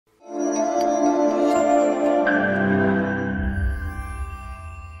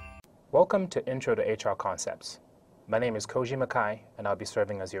Welcome to Intro to HR Concepts. My name is Koji Makai, and I'll be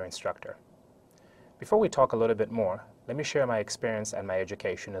serving as your instructor. Before we talk a little bit more, let me share my experience and my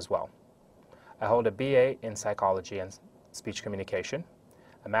education as well. I hold a BA in Psychology and Speech Communication,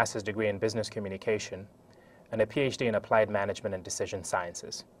 a master's degree in Business Communication, and a PhD in Applied Management and Decision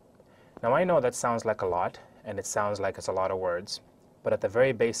Sciences. Now I know that sounds like a lot, and it sounds like it's a lot of words, but at the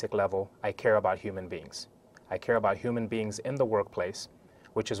very basic level, I care about human beings. I care about human beings in the workplace,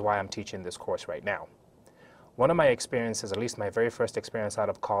 which is why I'm teaching this course right now. One of my experiences, at least my very first experience out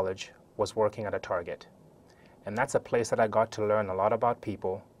of college, was working at a Target. And that's a place that I got to learn a lot about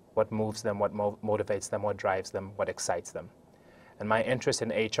people, what moves them, what motivates them, what drives them, what excites them. And my interest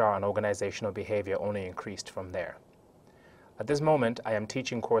in HR and organizational behavior only increased from there. At this moment, I am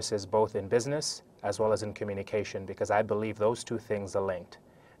teaching courses both in business as well as in communication because I believe those two things are linked,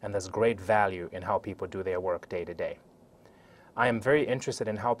 and there's great value in how people do their work day to day. I am very interested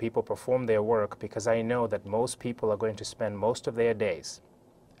in how people perform their work because I know that most people are going to spend most of their days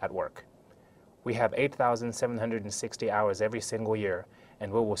at work. We have 8,760 hours every single year,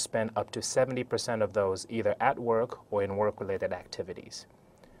 and we will spend up to 70% of those either at work or in work-related activities.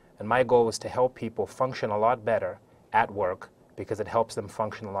 And my goal is to help people function a lot better at work because it helps them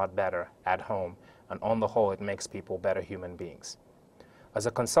function a lot better at home, and on the whole, it makes people better human beings. As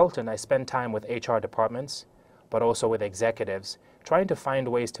a consultant, I spend time with HR departments, but also with executives, trying to find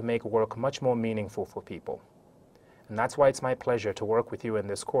ways to make work much more meaningful for people. And that's why it's my pleasure to work with you in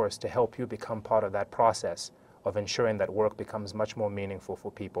this course to help you become part of that process of ensuring that work becomes much more meaningful for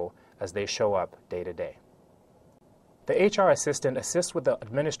people as they show up day to day. The HR assistant assists with the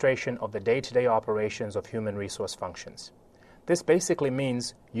administration of the day-to-day operations of human resource functions. This basically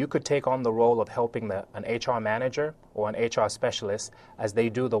means you could take on the role of helping an HR manager or an HR specialist as they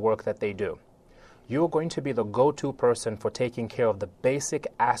do the work that they do. You're going to be the go-to person for taking care of the basic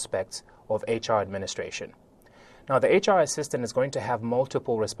aspects of HR administration. Now, the HR assistant is going to have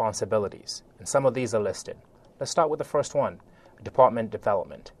multiple responsibilities, and some of these are listed. Let's start with the first one, department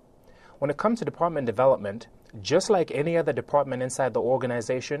development. When it comes to department development, just like any other department inside the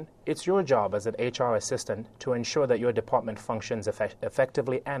organization, it's your job as an HR assistant to ensure that your department functions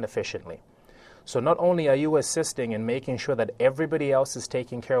effectively and efficiently. So not only are you assisting in making sure that everybody else is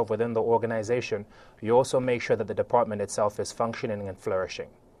taken care of within the organization, you also make sure that the department itself is functioning and flourishing.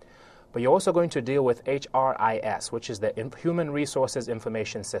 But you're also going to deal with HRIS, which is the Human Resources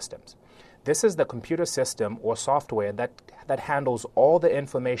Information Systems. This is the computer system or software that handles all the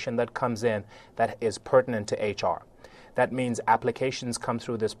information that comes in that is pertinent to HR. That means applications come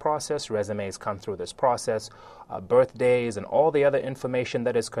through this process, resumes come through this process, birthdays, and all the other information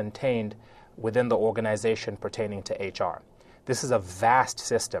that is contained within the organization pertaining to HR. This is a vast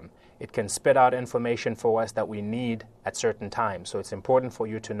system. It can spit out information for us that we need at certain times, so it's important for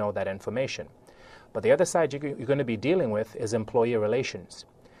you to know that information. But the other side you're going to be dealing with is employee relations.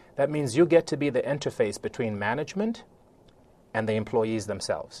 That means you get to be the interface between management and the employees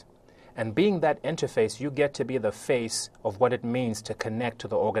themselves. And being that interface, you get to be the face of what it means to connect to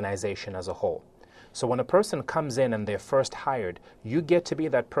the organization as a whole. So when a person comes in and they're first hired, you get to be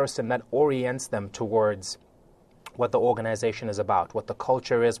that person that orients them towards what the organization is about, what the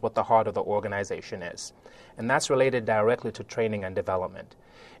culture is, what the heart of the organization is. And that's related directly to training and development.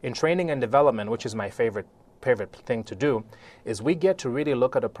 In training and development, which is my favorite thing to do, is we get to really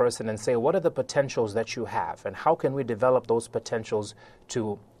look at a person and say, what are the potentials that you have, and how can we develop those potentials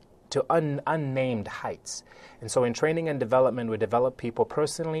to unnamed heights? And so in training and development, we develop people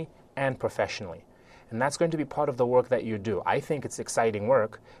personally and professionally. And that's going to be part of the work that you do. I think it's exciting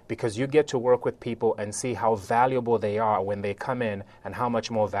work because you get to work with people and see how valuable they are when they come in and how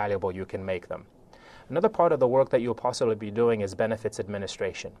much more valuable you can make them. Another part of the work that you'll possibly be doing is benefits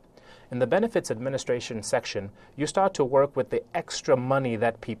administration. In the benefits administration section, you start to work with the extra money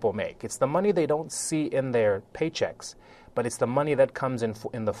that people make. It's the money they don't see in their paychecks, but it's the money that comes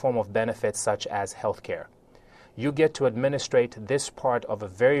in the form of benefits such as healthcare. You get to administrate this part of a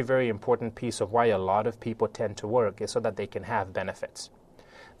very, very important piece of why a lot of people tend to work is so that they can have benefits.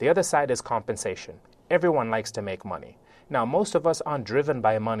 The other side is compensation. Everyone likes to make money. Now, most of us aren't driven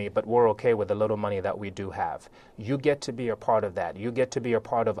by money, but we're okay with the little money that we do have. You get to be a part of that. You get to be a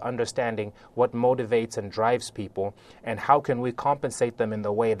part of understanding what motivates and drives people, and how can we compensate them in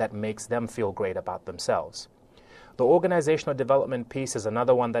the way that makes them feel great about themselves. The organizational development piece is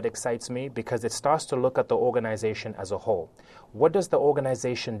another one that excites me because it starts to look at the organization as a whole. What does the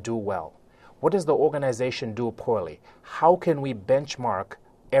organization do well? What does the organization do poorly? How can we benchmark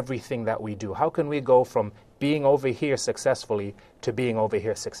everything that we do? How can we go from being over here successfully to being over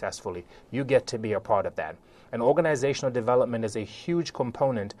here successfully. You get to be a part of that. And organizational development is a huge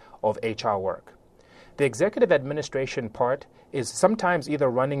component of HR work. The executive administration part is sometimes either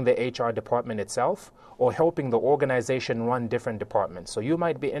running the HR department itself or helping the organization run different departments. So you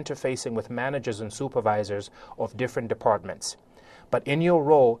might be interfacing with managers and supervisors of different departments. But in your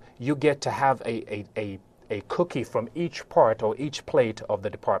role, you get to have a cookie from each part or each plate of the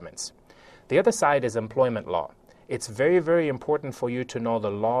departments. The other side is employment law. It's very, very important for you to know the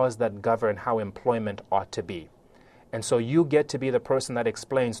laws that govern how employment ought to be. And so you get to be the person that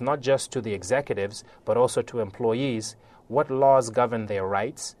explains not just to the executives, but also to employees what laws govern their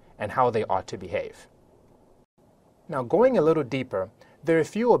rights and how they ought to behave. Now, going a little deeper, there are a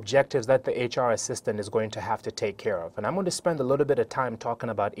few objectives that the HR assistant is going to have to take care of, and I'm going to spend a little bit of time talking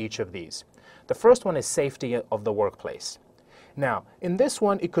about each of these. The first one is safety of the workplace. Now, in this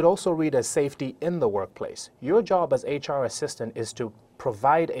one, it could also read as safety in the workplace. Your job as HR assistant is to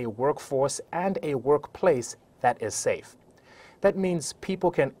provide a workforce and a workplace that is safe. That means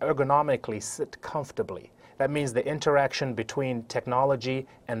people can ergonomically sit comfortably. That means the interaction between technology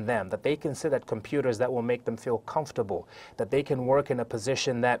and them, that they can sit at computers that will make them feel comfortable, that they can work in a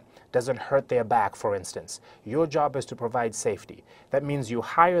position that doesn't hurt their back, for instance. Your job is to provide safety. That means you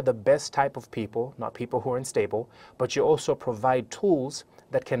hire the best type of people, not people who are unstable, but you also provide tools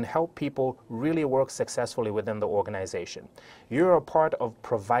that can help people really work successfully within the organization. You're a part of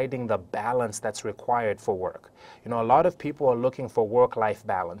providing the balance that's required for work. You know, a lot of people are looking for work-life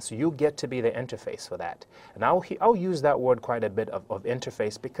balance. You get to be the interface for that. And I'll use that word quite a bit of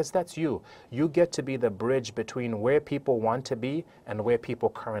interface because that's you. You get to be the bridge between where people want to be and where people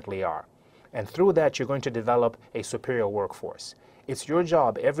currently are. And through that, you're going to develop a superior workforce. It's your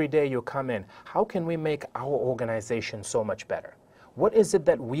job every day you come in. How can we make our organization so much better? What is it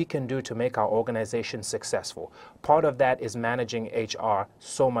that we can do to make our organization successful? Part of that is managing HR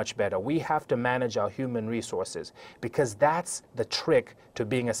so much better. We have to manage our human resources because that's the trick to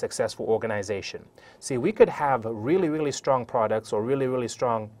being a successful organization. See, we could have really, really strong products or really, really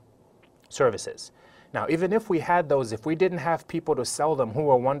strong services. Now, even if we had those, if we didn't have people to sell them who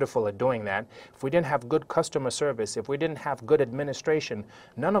are wonderful at doing that, if we didn't have good customer service, if we didn't have good administration,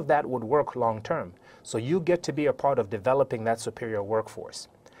 none of that would work long term. So you get to be a part of developing that superior workforce.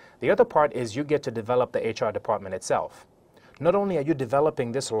 The other part is you get to develop the HR department itself. Not only are you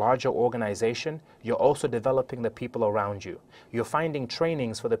developing this larger organization, you're also developing the people around you. You're finding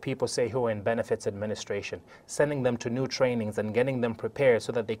trainings for the people, say, who are in benefits administration, sending them to new trainings and getting them prepared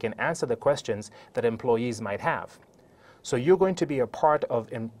so that they can answer the questions that employees might have. So you're going to be a part of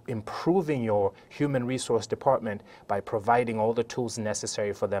improving your human resource department by providing all the tools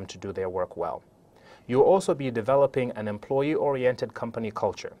necessary for them to do their work well. You'll also be developing an employee-oriented company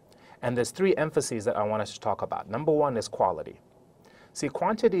culture. And there's three emphases that I want us to talk about. Number one is quality. See,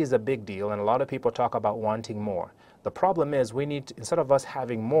 quantity is a big deal, and a lot of people talk about wanting more. The problem is we need to, instead of us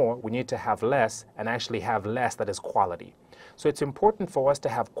having more, we need to have less and actually have less that is quality. So it's important for us to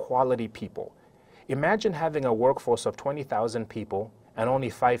have quality people. Imagine having a workforce of 20,000 people and only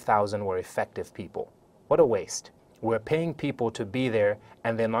 5,000 were effective people. What a waste. We're paying people to be there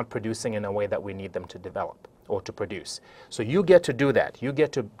and they're not producing in a way that we need them to develop or to produce. So you get to do that. You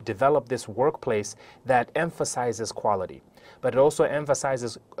get to develop this workplace that emphasizes quality, but it also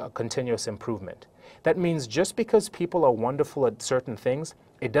emphasizes continuous improvement. That means just because people are wonderful at certain things,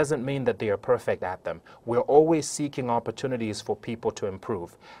 it doesn't mean that they are perfect at them. We're always seeking opportunities for people to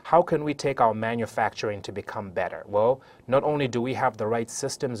improve. How can we take our manufacturing to become better? Well, not only do we have the right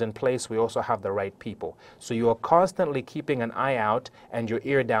systems in place, we also have the right people. So you are constantly keeping an eye out and your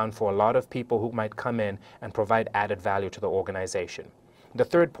ear down for a lot of people who might come in and provide added value to the organization. The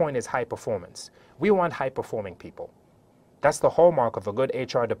third point is high performance. We want high-performing people. That's the hallmark of a good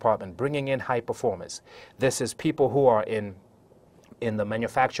HR department, bringing in high performers. This is people who are in the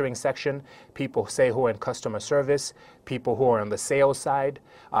manufacturing section, people say who are in customer service, people who are on the sales side,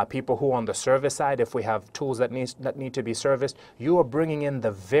 people who are on the service side. If we have tools that need to be serviced, you are bringing in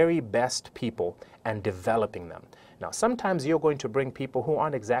the very best people and developing them. Now, sometimes you're going to bring people who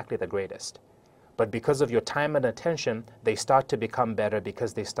aren't exactly the greatest, but because of your time and attention, they start to become better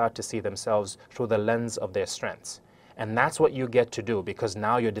because they start to see themselves through the lens of their strengths. And that's what you get to do because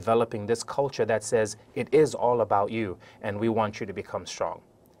now you're developing this culture that says it is all about you and we want you to become strong.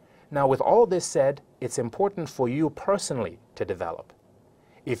 Now, with all this said, it's important for you personally to develop.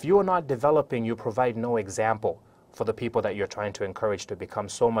 If you're not developing, you provide no example for the people that you're trying to encourage to become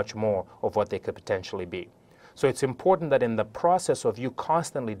so much more of what they could potentially be. So it's important that in the process of you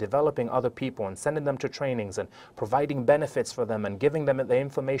constantly developing other people and sending them to trainings and providing benefits for them and giving them the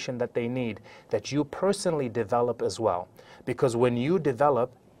information that they need, that you personally develop as well. Because when you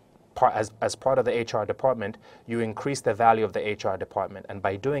develop as part of the HR department, you increase the value of the HR department. And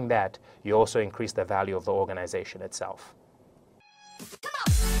by doing that, you also increase the value of the organization itself.